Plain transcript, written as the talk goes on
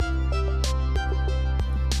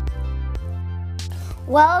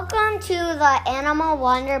Welcome to the Animal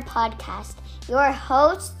Wonder Podcast. Your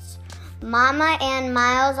hosts, Mama and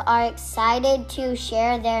Miles, are excited to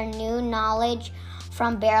share their new knowledge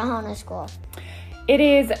from Barahona School. It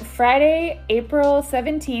is Friday, April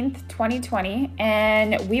 17th, 2020,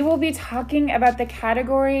 and we will be talking about the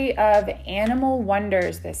category of animal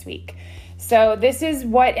wonders this week. So this is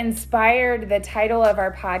what inspired the title of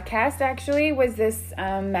our podcast, actually, was this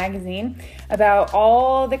magazine about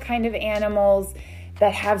all the kind of animals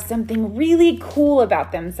that have something really cool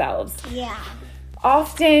about themselves. Yeah.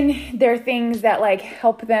 Often they're things that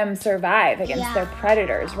help them survive against their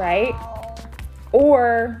predators, right?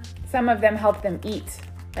 Or some of them help them eat,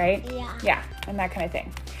 right? Yeah, and that kind of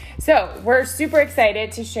thing. So we're super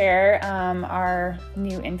excited to share our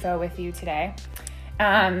new info with you today.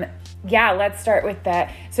 Let's start with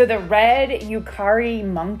that. So the red Yukari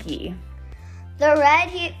monkey. The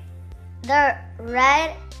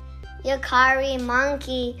red Yukari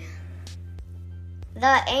monkey,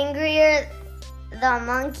 the angrier the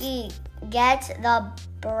monkey gets, the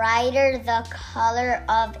brighter the color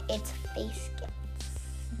of its face gets.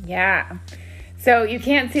 Yeah. So you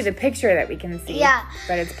can't see the picture that we can see. Yeah.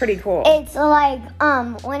 But it's pretty cool. It's like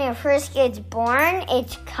when it first gets born,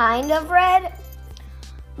 it's kind of red.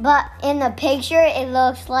 But in the picture, it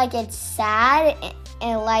looks like it's sad,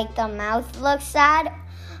 and like the mouth looks sad.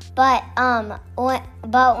 But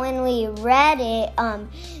when we read it,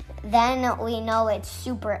 then we know it's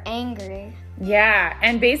super angry. Yeah,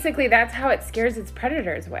 and basically that's how it scares its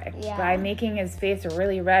predators away. Yeah. By making his face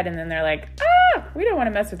really red, and then they're like, we don't want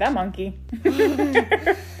to mess with that monkey.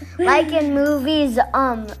 Like in movies,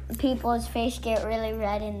 people's face get really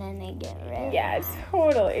red and then they get red. Yeah,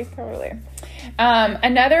 totally.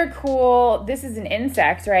 Another cool, this is an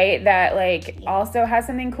insect, right, that also has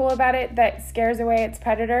something cool about it that scares away its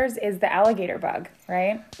predators, is the alligator bug,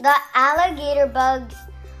 right? The alligator bug's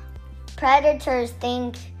predators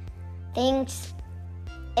thinks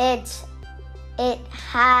it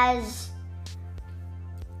has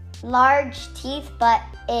large teeth, but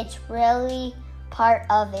it's really part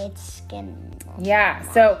of its skin. Yeah,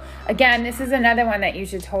 so again, this is another one that you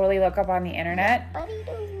should totally look up on the internet.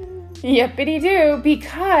 Yippity-doo,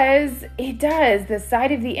 because it does. The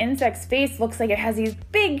side of the insect's face looks like it has these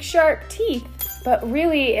big, sharp teeth, but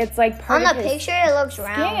really it's like part of on the picture it looks skin.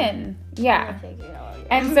 Round. Yeah.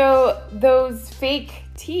 And so those fake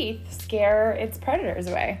teeth scare its predators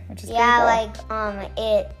away, which is pretty cool.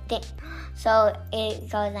 So it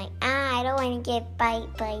goes like, I don't want to get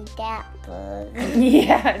bite by that bug.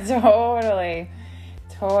 Yeah, totally.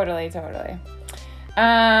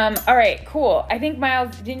 All right, cool. I think,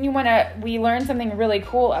 Miles, we learned something really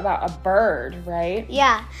cool about a bird, right?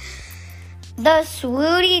 Yeah. The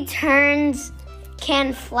Swooty terns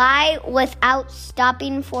can fly without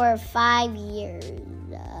stopping for 5 years.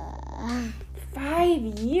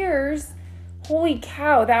 5 years? Holy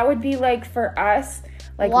cow, that would be for us,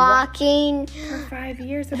 walking for 5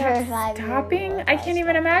 years without stopping? I can't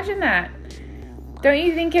even imagine that. Don't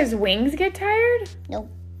you think his wings get tired? Nope.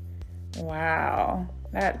 Wow,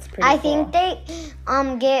 that's pretty cool. I think they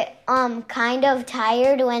get kind of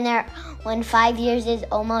tired when 5 years is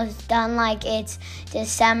almost done, it's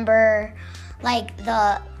December,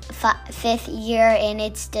 the 5th year, and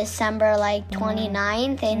it's December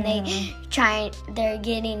 29th, and they're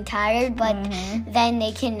getting tired, but then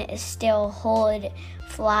they can still hold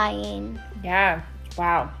flying. Yeah,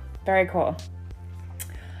 wow, very cool.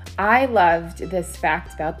 I loved this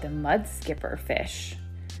fact about the mud skipper fish.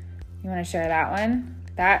 You want to share that one?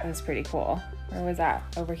 That was pretty cool. Where was that?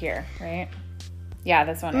 Over here, right? Yeah,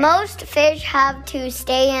 this one. Most fish have to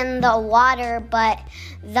stay in the water, but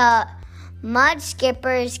the mud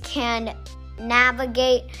skippers can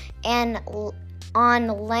navigate on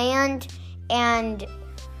land and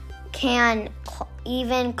can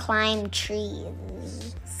even climb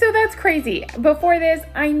trees. So that's crazy. Before this,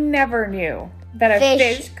 I never knew that a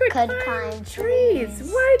fish could climb trees.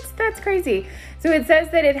 What? That's crazy. So it says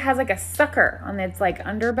that it has a sucker on its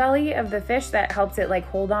underbelly of the fish that helps it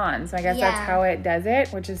hold on. So I guess that's how it does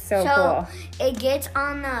it, which is so cool. It gets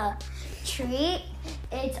on the tree.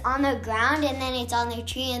 It's on the ground, and then it's on the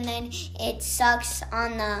tree, and then it sucks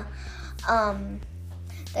on the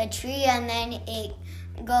tree, and then it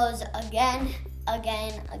goes again.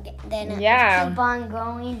 Then it keep on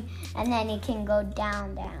going, and then it can go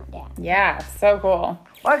down. Yeah, so cool.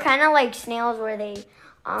 Or kind of like snails, where they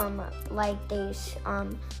slide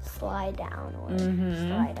down or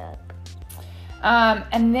slide up.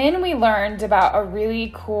 And then we learned about a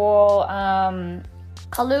really cool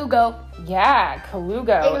Colugo. Yeah,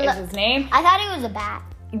 Colugo is his name. I thought it was a bat.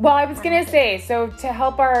 Well, I was gonna say, so to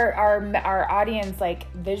help our audience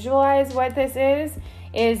like visualize what this is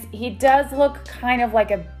he does look kind of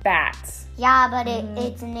like a bat. Yeah, but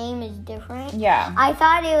its name is different. Yeah. I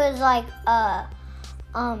thought it was like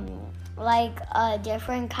a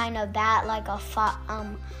different kind of bat, like a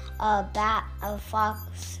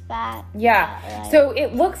fox bat. Yeah. So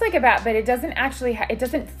it looks like a bat, but it doesn't actually. It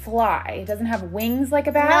doesn't fly. It doesn't have wings like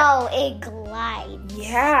a bat. No, it glides.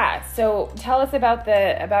 Yeah. So tell us about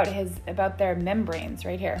their membranes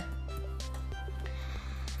right here.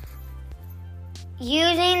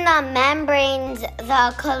 Using the membranes,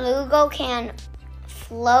 the colugo can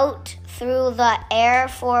float through the air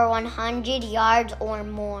for 100 yards or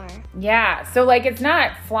more. Yeah, so like it's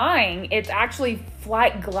not flying, it's actually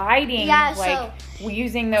gliding,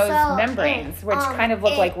 using those membranes, which kind of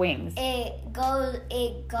look like wings. It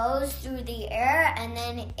goes through the air, and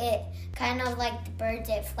then it kind of like the birds,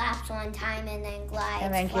 it flaps one time and then glides.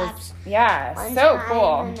 And then flaps. So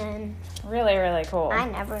cool. And then, really, really cool. I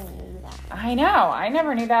never knew that. I know. I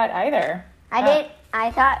never knew that either.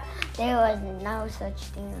 I thought there was no such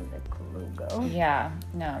thing as a colugo. Yeah.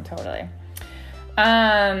 No, totally.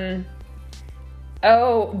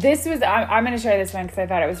 This was, I'm going to show you this one because I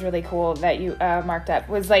thought it was really cool that you marked up.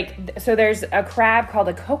 Was like, so there's a crab called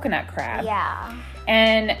a coconut crab. Yeah.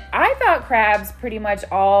 And I thought crabs pretty much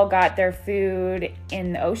all got their food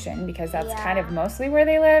in the ocean because that's kind of mostly where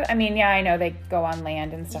they live. I mean, I know they go on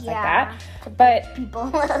land and stuff like that. But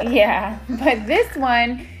people. Yeah. But this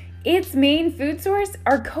one, its main food source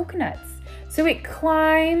are coconuts. So it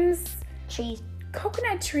climbs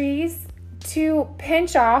coconut trees to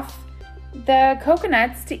pinch off the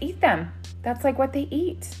coconuts to eat them. That's like what they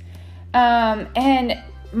eat. And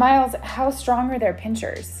Miles, how strong are their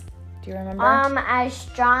pinchers? Do you remember?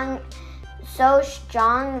 So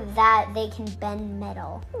strong that they can bend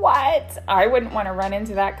metal. What? I wouldn't want to run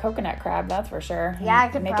into that coconut crab, that's for sure. Yeah, I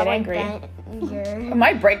could make probably it angry. It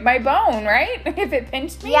might break my bone, right? If it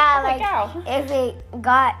pinched me. Yeah, if it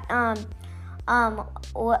got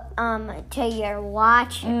to your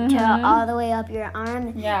watch to all the way up your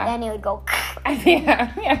arm, then it would go.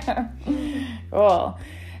 Yeah. Cool.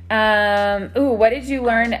 What did you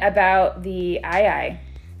learn about the ii?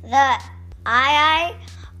 The ii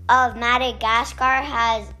of Madagascar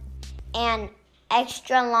has an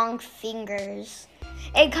extra long fingers.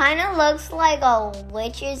 It kind of looks like a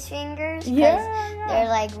witch's fingers because they're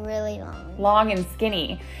like really long. Long and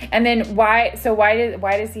skinny. And then why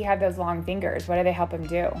does he have those long fingers? What do they help him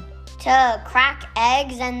do? To crack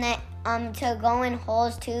eggs, and then to go in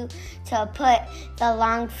holes to put the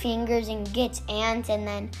long fingers and gets ants, and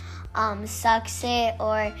then sucks it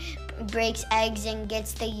or breaks eggs and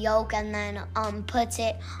gets the yolk, and then puts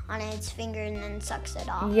it on its finger and then sucks it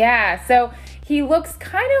off. Yeah, so he looks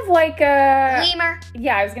kind of like a lemur.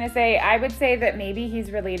 Yeah, I would say that maybe he's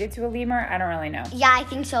related to a lemur. I don't really know. Yeah, I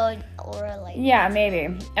think so. Yeah,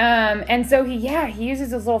 maybe. And so he uses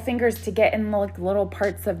his little fingers to get in like little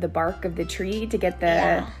parts of the bark of the tree to get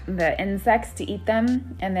the insects to eat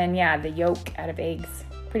them, and then the yolk out of eggs.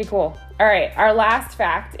 Pretty cool. All right, our last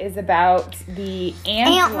fact is about the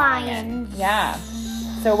ant lion. Yeah.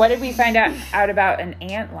 So what did we find out about an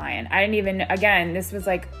ant lion? I didn't even, again, this was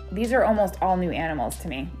like, these are almost all new animals to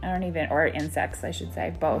me. Or insects, I should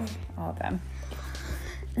say, both, all of them.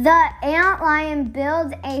 The ant lion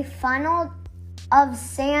builds a funnel of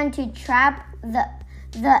sand to trap the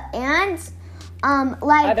ants.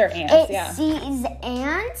 Other ants, it sees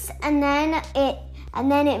ants, and then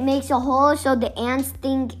it makes a hole so the ants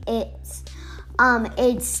think it's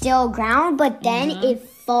still ground, but then it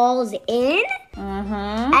falls in,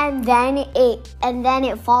 and then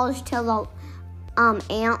it falls to the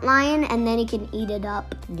ant lion, and then it can eat it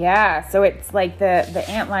up. Yeah, so it's like the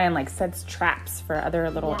ant lion like sets traps for other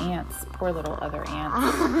little ants. Poor little other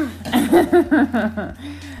ants.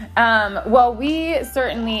 Well, we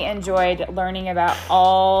certainly enjoyed learning about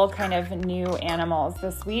all kind of new animals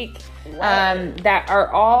this week that are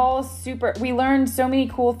all super. We learned so many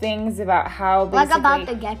cool things about how basically about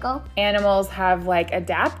the gecko animals have like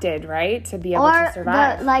adapted, right, to be able to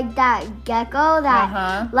survive. Like that gecko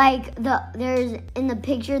that there's in the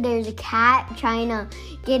picture. There's a cat trying to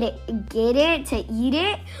get it to eat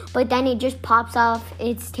it, but then it just pops off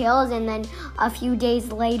its tails, and then a few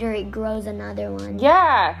days later it grows another one.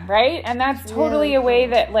 Yeah, right? And that's totally a way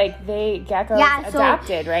that like geckos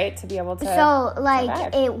adapted, right? To be able to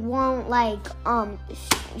survive. It won't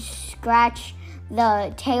scratch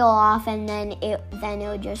the tail off, and then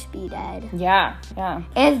it'll just be dead. Yeah.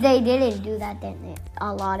 If they didn't do that, then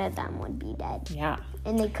a lot of them would be dead. Yeah.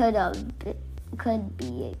 And they could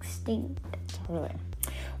be extinct. Totally.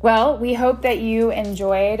 Well, we hope that you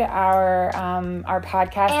enjoyed our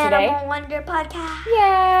podcast today. Animal Wonder podcast.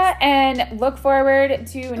 Yeah, and look forward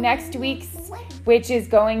to next week's, which is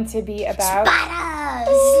going to be about spiders.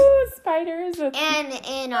 Ooh, spiders. And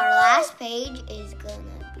in our last page is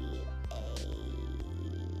gonna be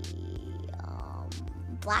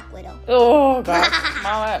a Black Widow. Oh gosh,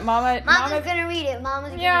 Mama's gonna read it.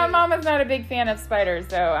 Mama's not a big fan of spiders,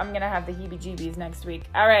 so I'm gonna have the heebie-jeebies next week.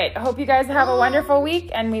 All right, I hope you guys have a wonderful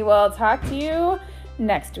week, and we will talk to you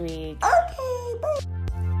next week. Okay, bye.